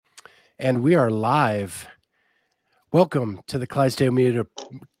And we are live. Welcome to the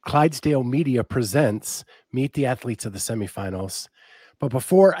Clydedale Media presents Meet the Athletes of the Semifinals. But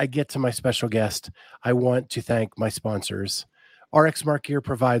before I get to my special guest, I want to thank my sponsors. RX Smart Gear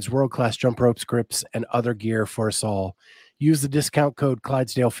provides world-class jump ropes, grips, and other gear for us all. Use the discount code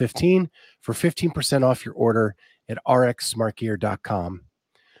Clydedale15 for 15% off your order at rxsmartgear.com.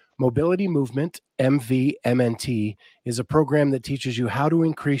 Mobility Movement, MVMNT, is a program that teaches you how to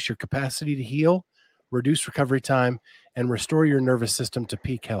increase your capacity to heal, reduce recovery time, and restore your nervous system to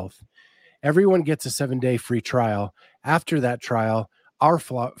peak health. Everyone gets a 7-day free trial. After that trial, our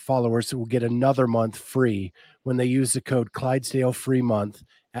followers will get another month free when they use the code Clydedale Free Month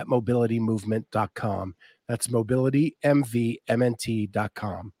at mobilitymovement.com. That's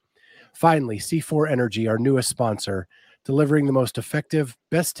mobilitymvmnt.com. Finally, C4 Energy, our newest sponsor, delivering the most effective,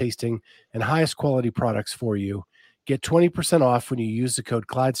 best tasting, and highest quality products for you. Get 20% off when you use the code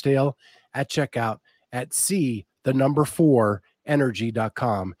Clydedale at checkout at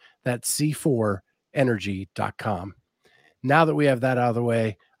C4energy.com. That's C4energy.com. Now that we have that out of the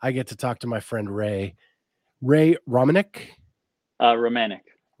way, I get to talk to my friend Ray. Ray Romanick? Romanick.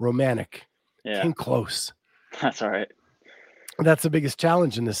 Romanick. Yeah. Came close. That's all right. That's the biggest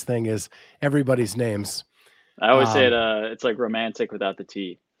challenge in this thing is everybody's names. I always say it's like romantic without the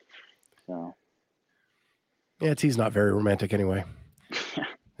T. So. Yeah, T's not very romantic anyway.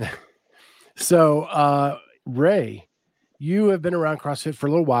 So, Ray, you have been around CrossFit for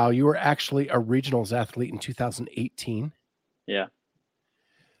a little while. You were actually a regionals athlete in 2018. Yeah.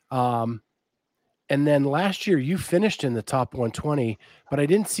 And then last year you finished in the top 120, but I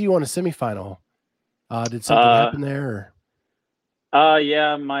didn't see you on a semifinal. Did something happen there?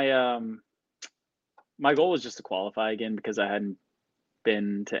 Yeah, my goal was just to qualify again because I hadn't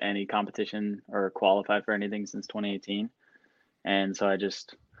been to any competition or qualified for anything since 2018. And so I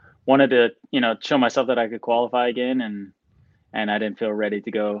just wanted to, show myself that I could qualify again, and I didn't feel ready to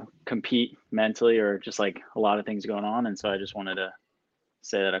go compete mentally or just like a lot of things going on. And so I just wanted to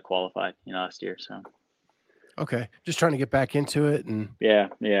say that I qualified, last year. So. Okay. Just trying to get back into it. And Yeah.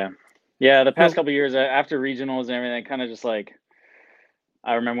 The past couple of years after regionals and everything, kind of just like,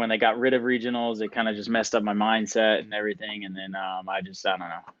 I remember when they got rid of regionals, it kind of just messed up my mindset and everything. And then I don't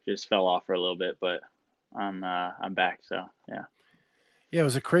know, just fell off for a little bit, but I'm back. So, yeah. Yeah, it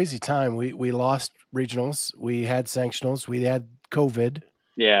was a crazy time. We lost regionals. We had sanctionals. We had COVID.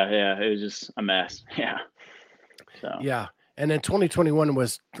 Yeah. It was just a mess. Yeah. So. Yeah. And then 2021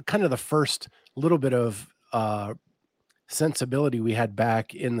 was kind of the first little bit of sensibility we had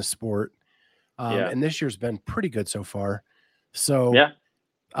back in the sport. And this year's been pretty good so far. So, yeah.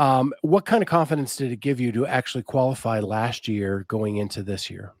 What kind of confidence did it give you to actually qualify last year going into this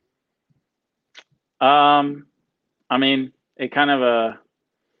year? I mean, it kind of,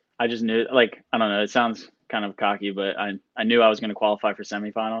 I just knew, like, I don't know, it sounds kind of cocky, but I knew I was going to qualify for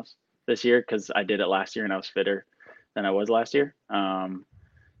semifinals this year because I did it last year and I was fitter than I was last year.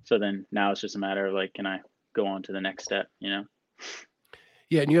 So then now it's just a matter of like, can I go on to the next step, Yeah.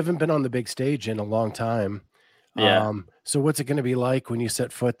 And you haven't been on the big stage in a long time. Yeah. So what's it going to be like when you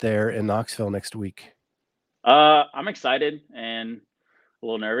set foot there in Knoxville next week? I'm excited and a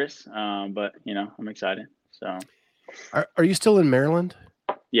little nervous, but I'm excited. So, are you still in Maryland?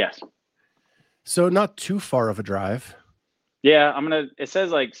 Yes. So not too far of a drive. Yeah, it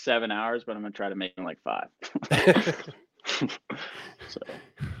says like 7 hours, but I'm gonna try to make it like 5. So.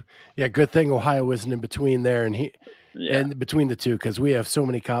 Yeah, good thing Ohio isn't in between there and between the two, because we have so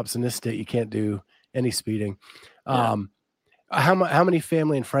many cops in this state you can't do any speeding. How many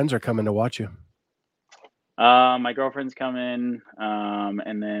family and friends are coming to watch you? My girlfriend's coming,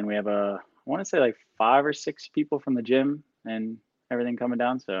 and then we have I want to say like 5 or 6 people from the gym and everything coming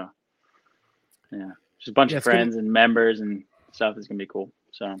down. So yeah, just a bunch of friends and members and stuff. Is gonna be cool.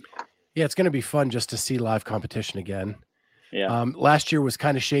 So yeah, it's gonna be fun just to see live competition again. Yeah. Last year was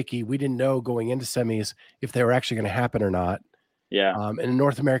kind of shaky. We didn't know going into semis if they were actually going to happen or not. Yeah. And in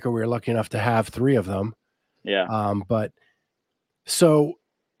North America, we were lucky enough to have 3 of them. Yeah. But so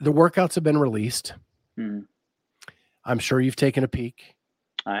the workouts have been released. Mm. I'm sure you've taken a peek.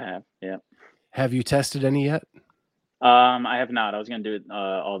 I have. Yeah. Have you tested any yet? I have not. I was going to do it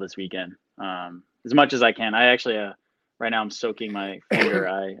all this weekend. As much as I can. I actually, right now I'm soaking my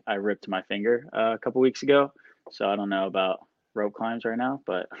finger. I ripped my finger a couple weeks ago. So I don't know about rope climbs right now,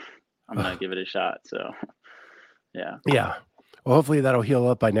 but I'm going to give it a shot. So, yeah. Yeah. Well, hopefully that'll heal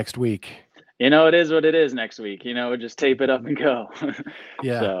up by next week. It is what it is next week. Just tape it up and go.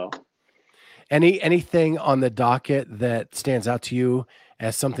 Yeah. So. Anything on the docket that stands out to you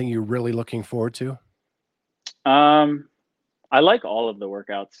as something you're really looking forward to? I like all of the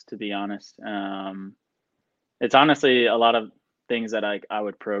workouts, to be honest. It's honestly a lot of things that I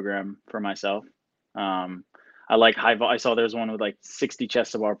would program for myself. I like I saw there's one with like 60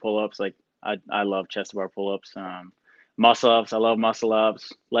 chest to bar pull-ups. Like I love chest to bar pull-ups. Muscle ups. I love muscle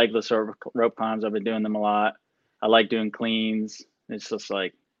ups. Legless rope climbs. I've been doing them a lot. I like doing cleans. It's just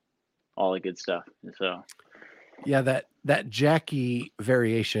like all the good stuff. So yeah, that Jackie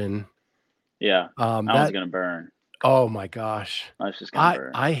variation. yeah, I was gonna burn. Oh my gosh. I was just gonna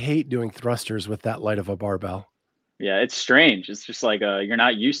burn. I hate doing thrusters with that light of a barbell. Yeah, it's strange. It's just like you're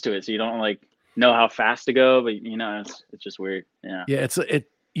not used to it, so you don't like know how fast to go, but it's just weird. Yeah. Yeah,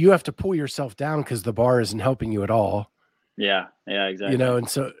 you have to pull yourself down because the bar isn't helping you at all. Yeah, exactly. And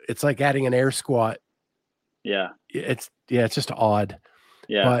so it's like adding an air squat. Yeah. It's just odd.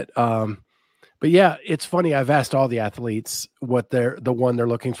 Yeah. But yeah, it's funny. I've asked all the athletes what the one they're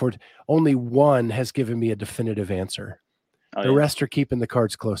looking for. Only one has given me a definitive answer. The rest are keeping the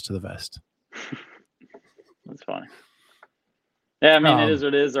cards close to the vest. That's funny. Yeah, I mean, it is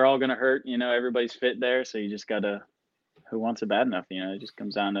what it is. They're all going to hurt. Everybody's fit there. So you just got to, who wants it bad enough? It just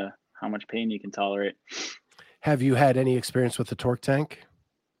comes down to how much pain you can tolerate. Have you had any experience with the torque tank?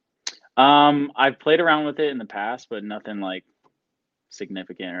 I've played around with it in the past, but nothing like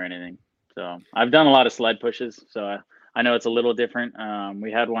significant or anything. So I've done a lot of sled pushes. So I know it's a little different.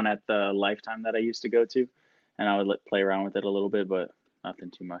 We had one at the Lifetime that I used to go to, and I would play around with it a little bit, but nothing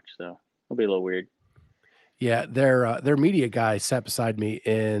too much. So it'll be a little weird. Yeah, their media guy sat beside me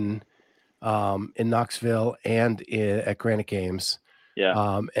in Knoxville and at Granite Games.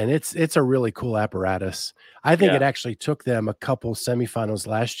 Yeah. And it's a really cool apparatus. I think it actually took them a couple semifinals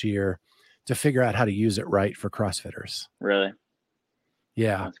last year to figure out how to use it right for CrossFitters. Really?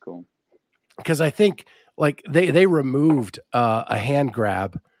 Yeah. That's cool. Because I think like they removed a hand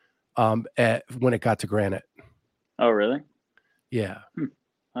grab when it got to Granite. Oh, really? Yeah.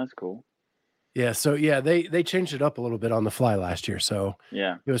 That's cool. Yeah. So yeah, they changed it up a little bit on the fly last year. So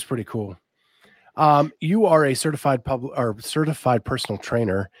yeah, it was pretty cool. You are a certified certified personal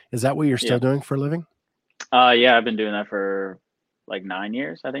trainer. Is that what you're still doing for a living? Yeah, I've been doing that for like 9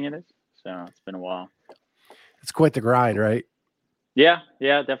 years, I think it is. So it's been a while. It's quite the grind, right? Yeah,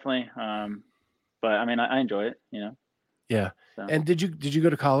 definitely. But I mean, I enjoy it, Yeah. So. And did you go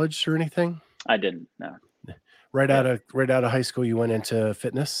to college or anything? I didn't. No. Right out of high school, you went into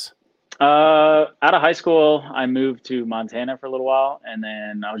fitness? Out of high school, I moved to Montana for a little while, and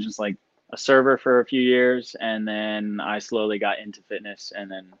then I was just like a server for a few years, and then I slowly got into fitness,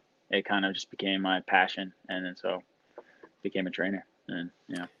 and then it kind of just became my passion, and then so became a trainer. And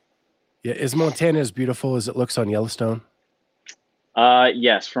yeah. Is Montana as beautiful as it looks on Yellowstone?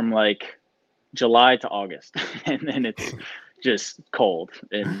 Yes, from like July to August, and then it's just cold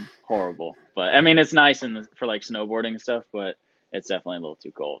and horrible. But I mean, it's nice for like snowboarding and stuff, but it's definitely a little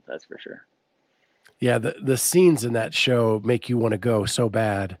too cold. That's for sure. Yeah, the scenes in that show make you want to go so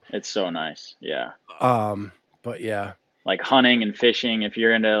bad. It's so nice. Yeah. But yeah, like hunting and fishing. If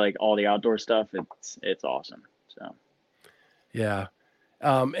you're into like all the outdoor stuff, it's awesome. So. Yeah.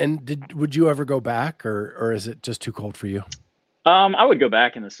 And would you ever go back, or is it just too cold for you? I would go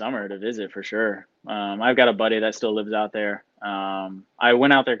back in the summer to visit for sure. I've got a buddy that still lives out there. I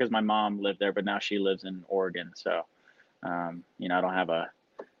went out there because my mom lived there, but now she lives in Oregon. So, I don't have a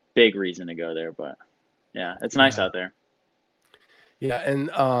big reason to go there, but yeah, it's nice out there. Yeah.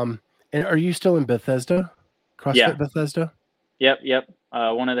 And are you still in Bethesda? CrossFit Bethesda? Yep.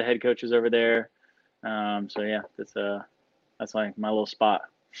 One of the head coaches over there. So yeah, that's like my little spot.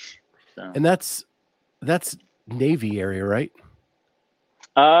 So. And that's Navy area, right?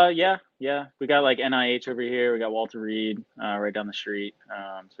 Yeah. We got like NIH over here. We got Walter Reed right down the street.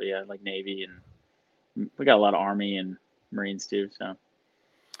 So yeah, like Navy, and we got a lot of Army and Marines too.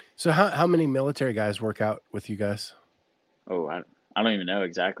 So how many military guys work out with you guys? Oh, I don't even know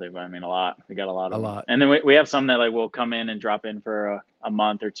exactly, but I mean a lot. We got a lot of them. And then we have some that like will come in and drop in for a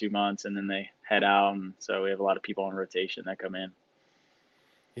month or 2 months, and then they head out. And so we have a lot of people on rotation that come in.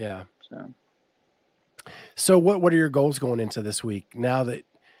 Yeah. So what are your goals going into this week? Now that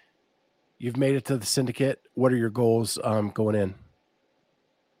you've made it to the Syndicate, what are your goals going in?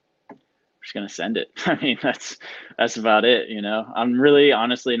 I'm just gonna send it. I mean, that's about it. I'm really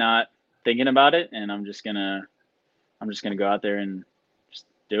honestly not thinking about it, and I'm just gonna go out there and just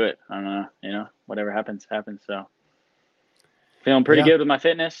do it. I don't know. Whatever happens. So feeling pretty good with my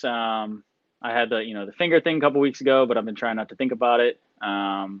fitness. I had the finger thing a couple weeks ago, but I've been trying not to think about it.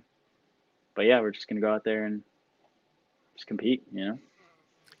 But yeah, we're just going to go out there and just compete,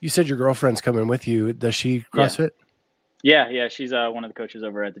 You said your girlfriend's coming with you. Does she CrossFit? Yeah. She's one of the coaches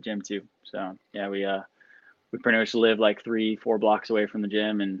over at the gym too. So yeah, we pretty much live like 3-4 blocks away from the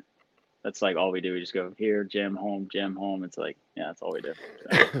gym, and that's like all we do. We just go here, gym, home, gym, home. It's like, yeah, that's all we do.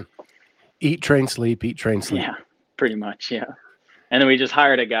 So. Eat, train, sleep, eat, train, sleep. Yeah, pretty much. Yeah. And then we just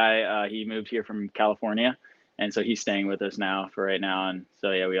hired a guy. He moved here from California, and so he's staying with us now for right now. And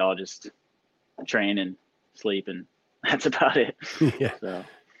so, yeah, we all just train and sleep, and that's about it. Yeah.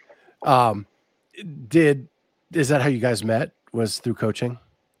 So, is that how you guys met? Was through coaching?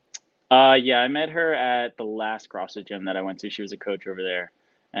 Yeah, I met her at the last CrossFit gym that I went to. She was a coach over there.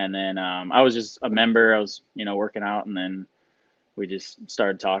 And then I was just a member. I was, working out, and then we just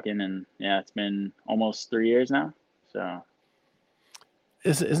started talking, and yeah, it's been almost 3 years now. So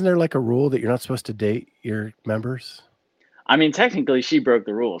isn't there like a rule that you're not supposed to date your members? I mean, technically she broke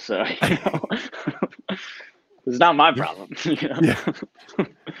the rule, so it's not my problem. Yeah.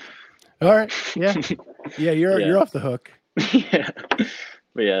 All right. Yeah. Yeah, you're off the hook. Yeah.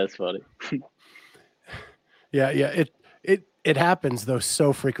 But yeah, that's funny. Yeah. It happens though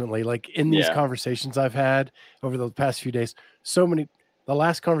so frequently. Like in these conversations I've had over the past few days, so many. The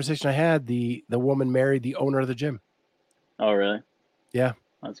last conversation I had, the woman married the owner of the gym. Oh, really? Yeah.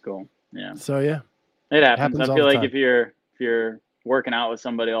 That's cool. Yeah. So yeah. It happens. I feel like if you're working out with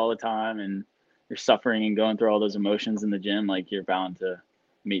somebody all the time and you're suffering and going through all those emotions in the gym, like you're bound to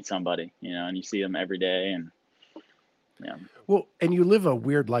meet somebody, and you see them every day, and yeah. Well, and you live a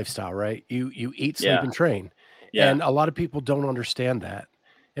weird lifestyle, right? You eat, sleep, and train. Yeah. And a lot of people don't understand that.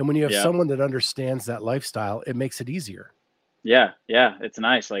 And when you have someone that understands that lifestyle, it makes it easier. Yeah. Yeah. It's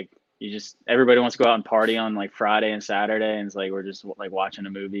nice. Like everybody wants to go out and party on like Friday and Saturday. And it's like, we're just like watching a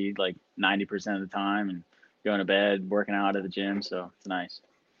movie, like 90% of the time, and going to bed, working out at the gym. So it's nice.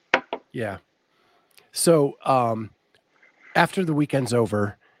 Yeah. So, after the weekend's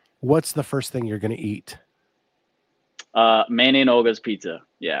over, what's the first thing you're going to eat? Manny and Olga's pizza.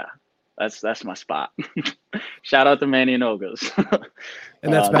 Yeah. That's my spot. Shout out to Manny and Olga's.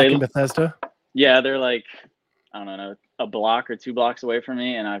 And that's back in Bethesda? Yeah, they're like, I don't know, a block or 2 blocks away from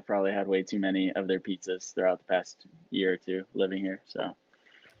me, and I've probably had way too many of their pizzas throughout the past year or two living here. So,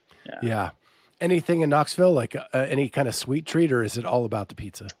 yeah. Yeah. Anything in Knoxville, like any kind of sweet treat, or is it all about the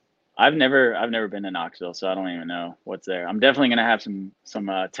pizza? I've never been to Knoxville, so I don't even know what's there. I'm definitely gonna have some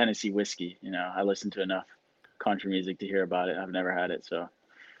Tennessee whiskey. I listen to enough country music to hear about it. I've never had it, so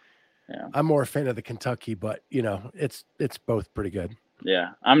yeah. I'm more a fan of the Kentucky, but it's both pretty good.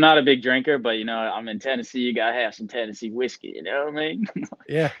 Yeah, I'm not a big drinker, but I'm in Tennessee. You gotta have some Tennessee whiskey. You know what I mean?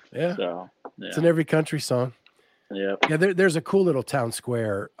 Yeah. So it's in every country song. Yeah. Yeah. There's a cool little town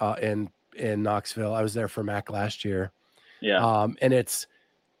square in Knoxville. I was there for MAC last year. Yeah. And it's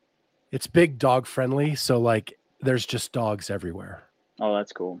big dog friendly. So like there's just dogs everywhere. Oh,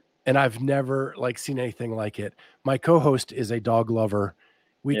 that's cool. And I've never seen anything like it. My co-host is a dog lover.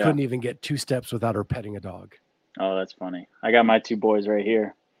 We couldn't even get 2 steps without her petting a dog. Oh, that's funny. I got my 2 boys right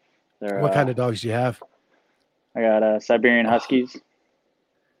here. What kind of dogs do you have? I got Siberian Huskies.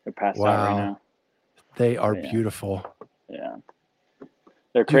 They're passed out right now. They are beautiful. Yeah.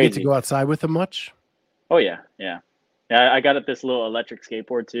 They're crazy. Do you get to go outside with them much? Oh, yeah. Yeah. Yeah, I got this little electric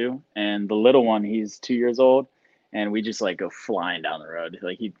skateboard too. And the little one, he's 2 years old. And we just go flying down the road.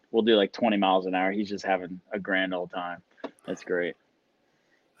 We'll do 20 miles an hour. He's just having a grand old time. That's great.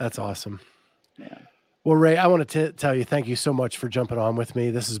 That's awesome. Yeah. Well, Ray, I want to tell you, thank you so much for jumping on with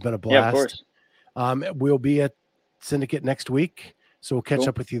me. This has been a blast. Yeah, of course. We'll be at Syndicate next week. So we'll catch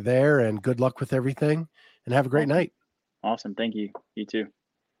up with you there, and good luck with everything, and have a great night. Awesome. Thank you. You too.